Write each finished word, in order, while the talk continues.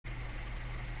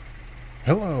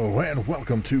Hello and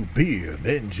welcome to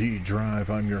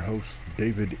beamng.drive. I'm your host,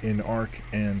 David in Arc,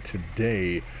 and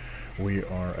today we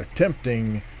are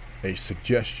attempting a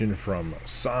suggestion from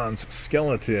Sans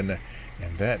Skeleton,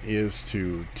 and that is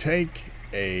to take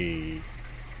a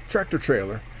tractor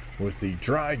trailer with the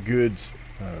dry goods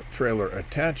trailer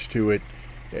attached to it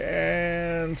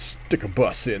and stick a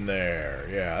bus in there.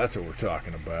 Yeah, that's what we're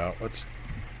talking about. Let's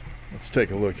take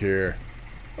a look here.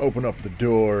 Open up the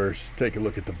doors, take a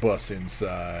look at the bus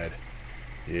inside.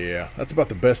 Yeah, that's about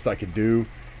the best I could do.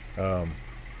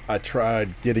 I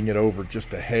tried getting it over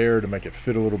just a hair to make it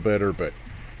fit a little better, but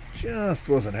just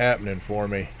wasn't happening for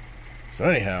me. So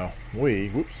anyhow,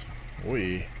 we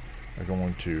are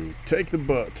going to take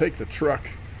the truck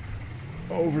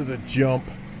over the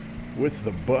jump with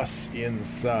the bus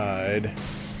inside.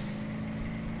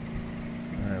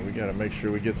 All right, we got to make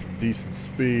sure we get some decent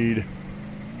speed.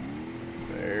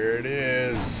 There it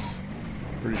is.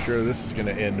 Pretty sure this is going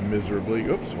to end miserably.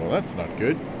 Oops, well that's not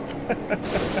good.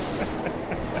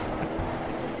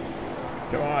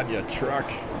 Come on, you truck.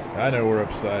 I know we're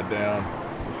upside down.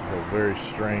 This is a very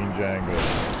strange angle.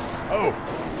 Oh!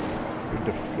 We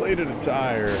deflated a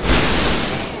tire.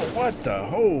 Oh, what the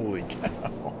holy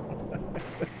cow?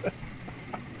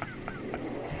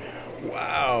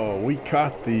 Wow, we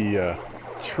caught the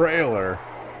trailer.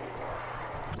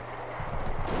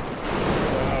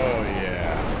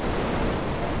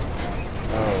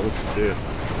 Oh, look at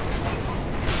this.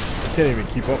 I can't even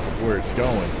keep up with where it's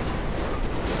going.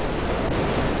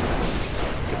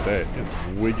 Look at that.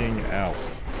 It's wigging out.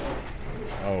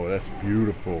 Oh, that's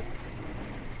beautiful.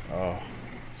 Oh,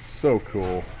 so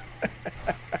cool.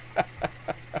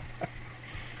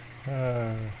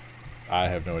 I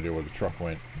have no idea where the truck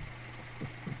went.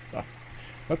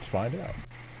 Let's find out.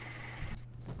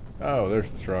 Oh, there's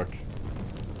the truck.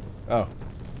 Oh,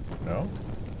 no?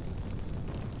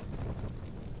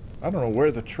 I don't know where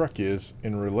the truck is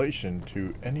in relation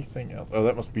to anything else. Oh,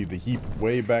 that must be the heap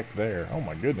way back there. Oh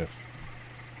my goodness.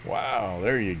 Wow,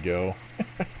 there you go.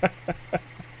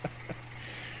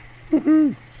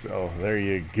 Woohoo! So there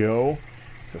you go.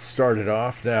 To start it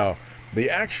off. Now,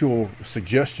 the actual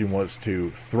suggestion was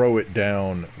to throw it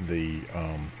down the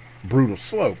brutal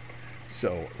slope.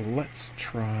 So let's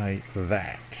try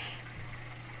that.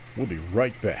 We'll be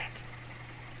right back.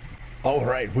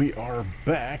 Alright, we are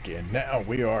back, and now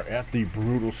we are at the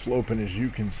brutal slope, and as you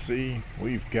can see,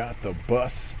 we've got the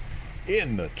bus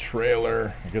in the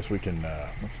trailer. I guess we can,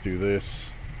 let's do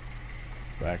this.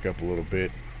 Back up a little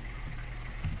bit.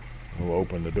 We'll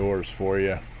open the doors for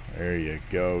you. There you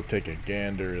go. Take a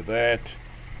gander at that.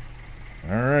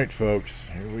 Alright, folks,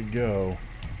 here we go.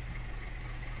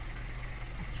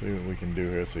 Let's see what we can do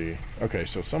here. Let's see. Okay,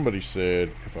 so somebody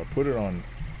said if I put it on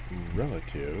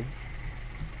relative...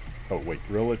 Oh, wait,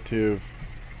 relative,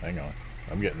 hang on,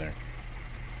 I'm getting there.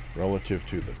 Relative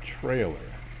to the trailer.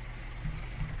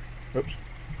 Oops.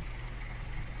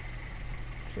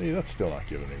 See, that's still not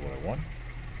giving me what I want.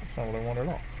 That's not what I want at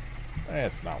all.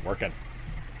 It's not working.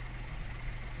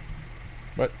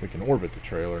 But we can orbit the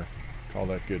trailer. Call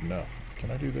that good enough. Can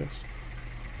I do this?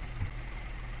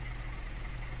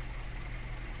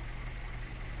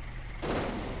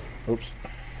 Oops.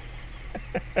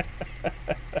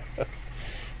 That's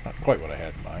not quite what I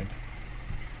had in mind.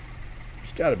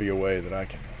 There's got to be a way that I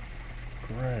can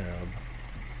grab,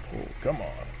 pull, come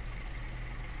on.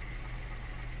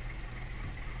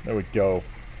 There we go.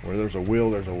 Where there's a will,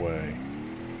 there's a way.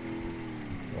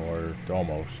 Or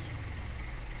almost.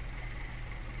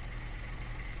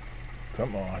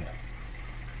 Come on.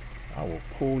 I will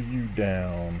pull you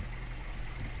down.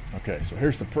 Okay, so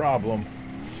here's the problem.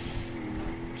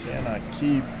 Can I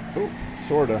keep... Oh,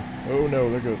 sorta. Oh no,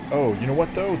 there goes... Oh, you know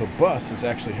what though? The bus is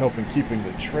actually helping keeping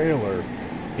the trailer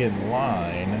in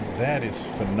line. That is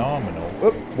phenomenal.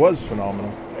 Oh, was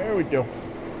phenomenal. There we go.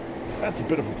 That's a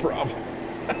bit of a problem.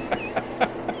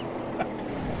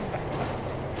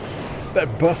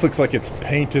 That bus looks like it's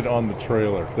painted on the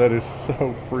trailer. That is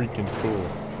so freaking cool.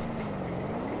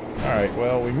 Alright,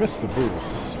 well, we missed the brutal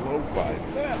slope by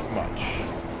that much.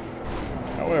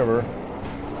 However...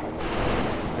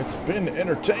 it's been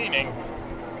entertaining.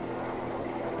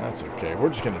 That's okay. We're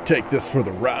just going to take this for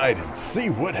the ride and see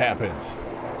what happens.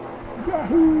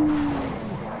 Yahoo!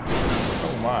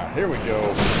 Oh my, here we go.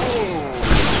 Whoa!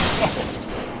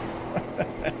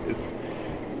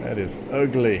 that is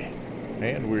ugly.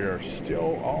 And we are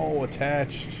still all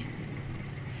attached.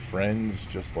 Friends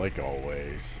just like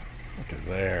always. Look at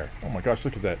there. Oh my gosh,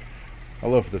 look at that. I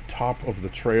love the top of the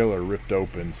trailer ripped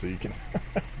open so you can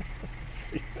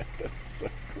see that. That's so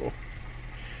cool.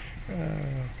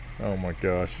 Oh my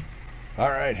gosh.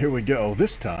 Alright, here we go.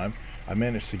 This time I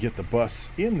managed to get the bus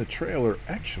in the trailer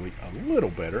actually a little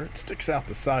better. It sticks out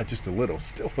the side just a little.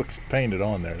 Still looks painted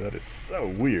on there. That is so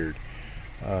weird.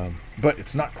 But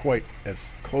it's not quite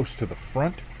as close to the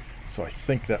front, so I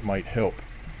think that might help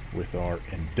with our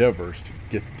endeavors to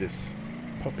get this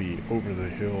puppy over the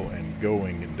hill and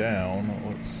going down.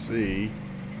 Let's see.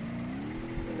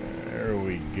 There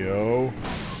we go.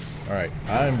 All right,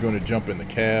 I'm going to jump in the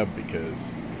cab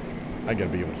because I got to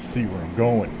be able to see where I'm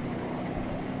going.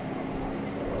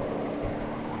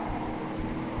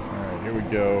 All right, here we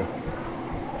go.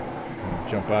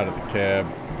 Jump out of the cab.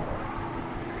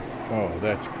 Oh,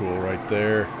 that's cool right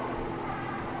there.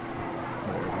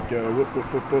 There we go. Whoop,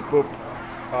 whoop, whoop, whoop, whoop.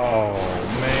 Oh,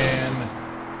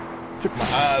 man. Took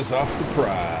my eyes off the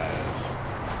prize.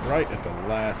 Right at the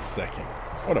last second.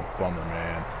 What a bummer,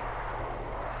 man.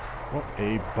 What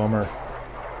a bummer.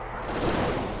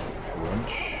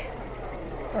 Crunch.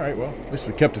 Alright, well, at least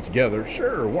we kept it together.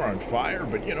 Sure, we're on fire,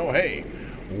 but you know, hey,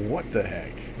 what the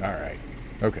heck? Alright.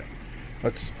 Okay.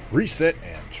 Let's reset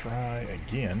and try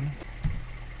again.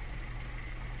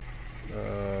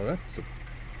 That's a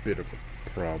bit of a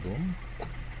problem.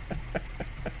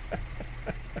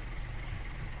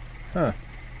 Huh.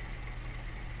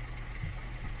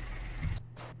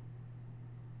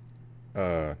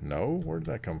 No? Where did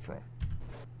that come from?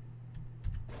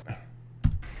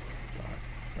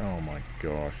 Oh my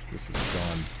gosh, this has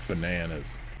gone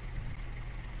bananas.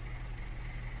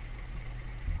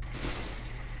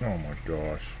 Oh my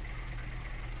gosh.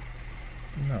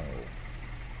 No.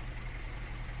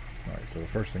 Alright, so the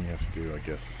first thing you have to do, I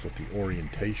guess, is set the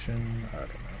orientation. I don't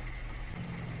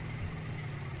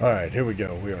know. Alright, here we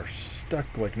go. We are stuck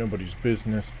like nobody's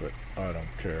business, but I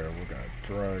don't care. We're going to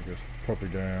drag this puppy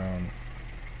down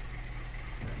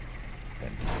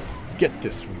and get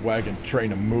this wagon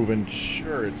train moving.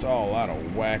 Sure, it's all out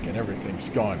of whack and everything's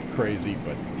gone crazy,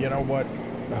 but you know what?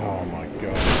 Oh my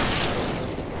god.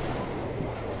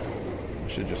 I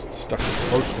should have just stuck with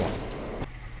the first one.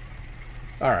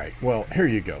 Alright, well, here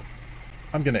you go.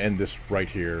 I'm going to end this right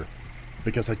here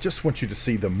because I just want you to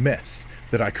see the mess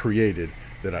that I created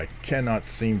that I cannot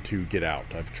seem to get out.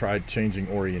 I've tried changing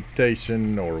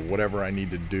orientation or whatever I need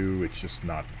to do. It's just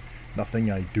nothing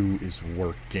I do is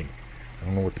working. I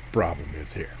don't know what the problem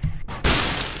is here. I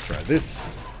can try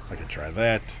this. I can try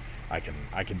that. I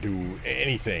can do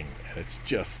anything, and it's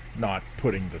just not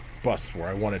putting the bus where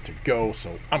I want it to go,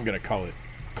 so I'm going to call it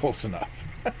close enough.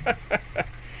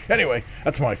 Anyway,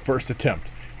 that's my first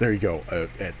attempt. There you go,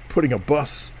 at putting a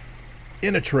bus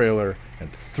in a trailer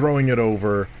and throwing it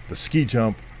over the ski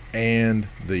jump and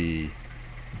the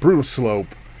brutal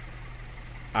slope.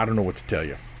 I don't know what to tell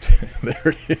you.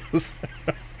 There it is.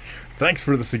 Thanks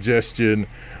for the suggestion.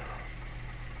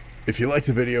 If you liked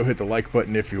the video, hit the like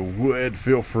button. If you would,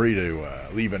 feel free to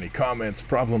leave any comments,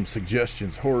 problems,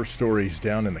 suggestions, horror stories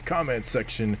down in the comment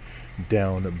section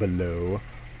down below.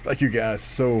 Thank you guys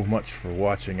so much for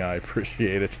watching. I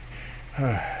appreciate it.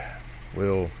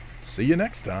 We'll see you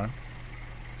next time.